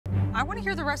I want to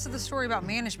hear the rest of the story about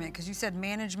management, because you said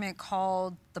management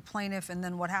called the plaintiff, and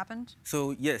then what happened?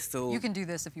 So yes, so you can do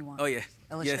this if you want. Oh yeah,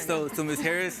 yeah. So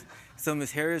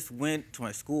Miss Harris went to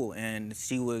my school, and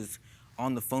she was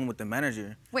on the phone with the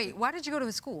manager. Wait, why did you go to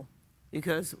his school?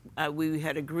 Because we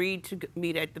had agreed to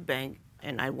meet at the bank,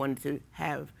 and I wanted to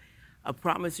have a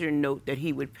promissory note that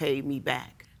he would pay me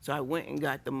back. So I went and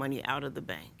got the money out of the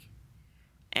bank,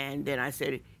 and then I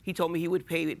said he told me he would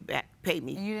pay me.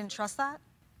 And you didn't trust that?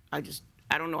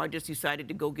 I don't know, I just decided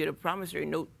to go get a promissory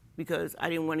note because I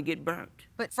didn't want to get burnt.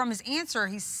 But from his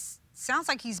answer, sounds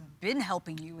like he's been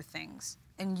helping you with things,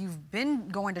 and you've been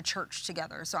going to church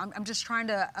together. So I'm just trying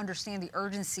to understand the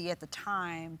urgency at the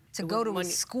time to go to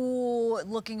his school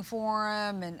looking for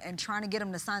him and trying to get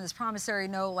him to sign this promissory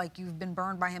note like you've been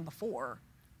burned by him before.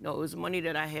 No, it was money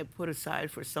that I had put aside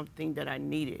for something that I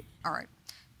needed. All right.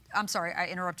 I'm sorry, I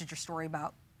interrupted your story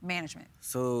about management.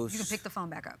 So you can pick the phone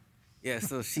back up. Yeah,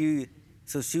 so she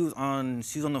was on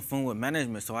the phone with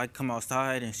management. So I come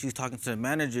outside and she's talking to the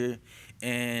manager,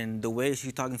 and the way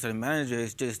she's talking to the manager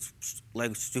is just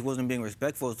like she wasn't being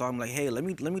respectful. So I'm like, hey, let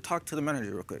me talk to the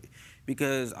manager real quick,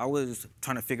 because I was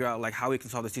trying to figure out like how we can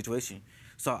solve the situation.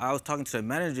 So I was talking to the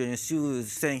manager, and she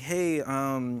was saying, hey,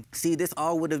 see, this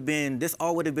all would have been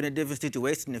a different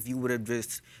situation if you would have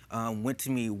just went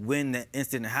to me when the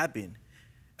incident happened.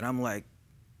 And I'm like,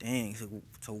 dang,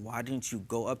 so why didn't you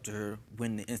go up to her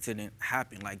when the incident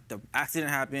happened? Like, the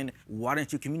accident happened, why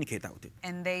didn't you communicate that with her?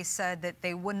 And they said that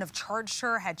they wouldn't have charged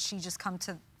her had she just come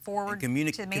forward to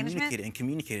management?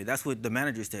 Communicated. That's what the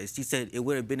manager said. She said it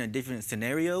would have been a different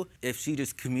scenario if she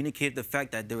just communicated the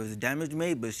fact that there was damage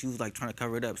made, but she was like trying to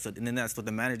cover it up. So, and then that's what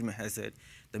the management has said.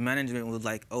 The management was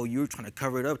like, oh, you were trying to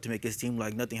cover it up to make it seem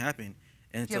like nothing happened.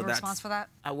 And do you have a response for that?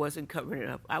 I wasn't covering it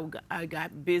up. I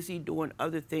got busy doing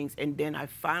other things, and then I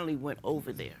finally went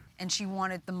over there. And she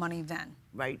wanted the money then?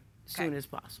 Right, as soon as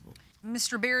possible.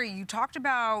 Mr. Berry, you talked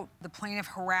about the plaintiff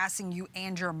harassing you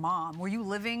and your mom. Were you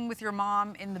living with your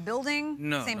mom in the building?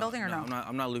 No. Same building or no?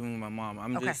 I'm not living with my mom.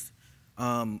 I'm just,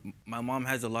 my mom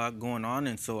has a lot going on,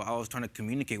 and so I was trying to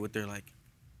communicate with her, like,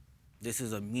 this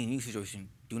is a me and you situation.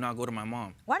 Do not go to my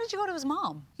mom. Why did you go to his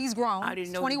mom? He's grown. I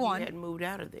didn't know 21. He had moved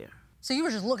out of there. So you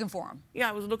were just looking for him? Yeah,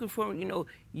 I was looking for him. You know,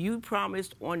 you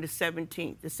promised on the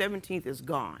 17th. The 17th is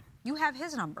gone. You have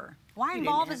his number. Why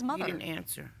involve his mother? He didn't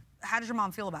answer. How did your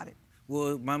mom feel about it?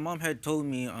 Well, my mom had told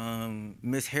me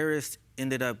Miss Harris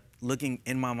ended up looking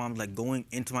in my mom's, like going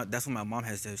into my, that's what my mom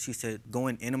had said. She said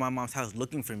going into my mom's house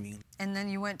looking for me. And then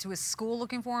you went to his school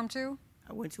looking for him too?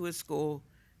 I went to his school.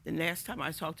 The last time I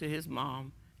talked to his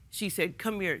mom, she said,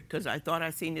 come here, because I thought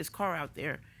I seen this car out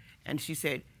there. And she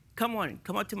said, come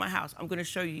up to my house. I'm going to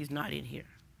show you he's not in here.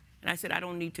 And I said, I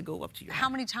don't need to go up to your house. How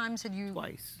many times had you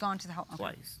gone to the house? Okay.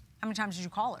 Twice. How many times did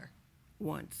you call her?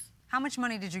 Once. How much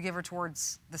money did you give her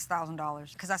towards this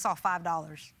 $1,000? Because I saw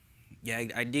 $5. Yeah,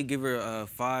 I did give her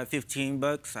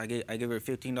 $15. I gave her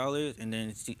 $15, and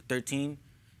then $13,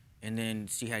 and then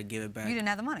she had to give it back. You didn't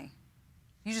have the money.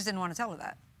 You just didn't want to tell her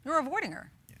that. You were avoiding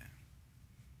her. Yeah,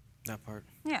 that part.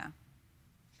 Yeah.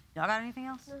 Y'all got anything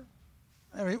else? No.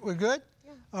 All right, we're good?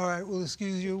 Yeah. All right, we'll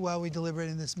excuse you while we deliberate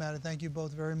in this matter. Thank you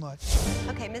both very much.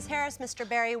 Okay, Ms. Harris, Mr.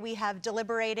 Berry, we have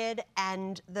deliberated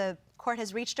and the court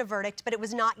has reached a verdict, but it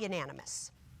was not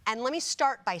unanimous. And let me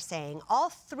start by saying all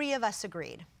three of us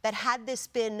agreed that had this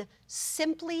been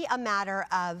simply a matter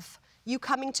of you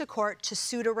coming to court to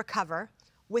sue to recover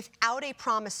without a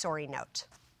promissory note,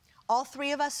 all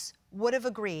three of us would have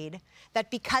agreed that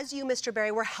because you, Mr.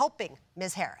 Berry, were helping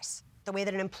Ms. Harris, the way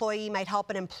that an employee might help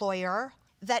an employer,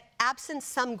 that absent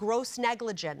some gross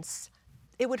negligence,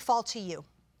 it would fall to you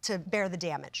to bear the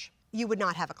damage. You would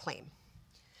not have a claim.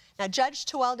 Now, Judge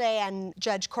Tuwelde and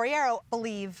Judge Corriero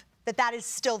believe that that is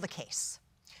still the case,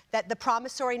 that the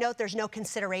promissory note, there's no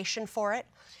consideration for it.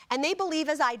 And they believe,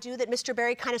 as I do, that Mr.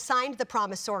 Berry kind of signed the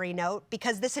promissory note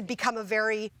because this had become a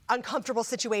very uncomfortable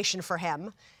situation for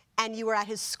him. And you were at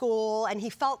his school, and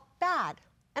he felt bad.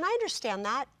 And I understand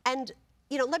that. And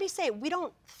you know, let me say, we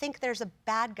don't think there's a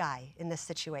bad guy in this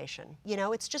situation. You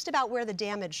know, it's just about where the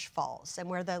damage falls and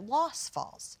where the loss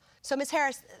falls. So, Ms.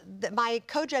 Harris, my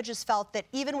co-judges felt that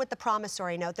even with the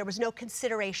promissory note, there was no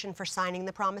consideration for signing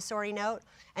the promissory note,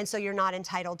 and so you're not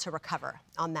entitled to recover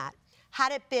on that.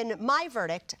 Had it been my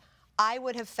verdict, I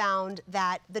would have found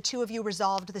that the two of you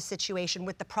resolved the situation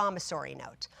with the promissory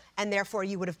note, and therefore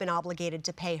you would have been obligated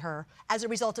to pay her as a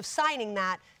result of signing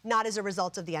that, not as a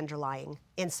result of the underlying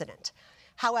incident.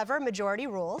 However, majority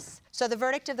rules. So the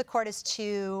verdict of the court is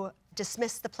to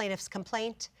dismiss the plaintiff's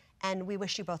complaint, and we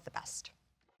wish you both the best.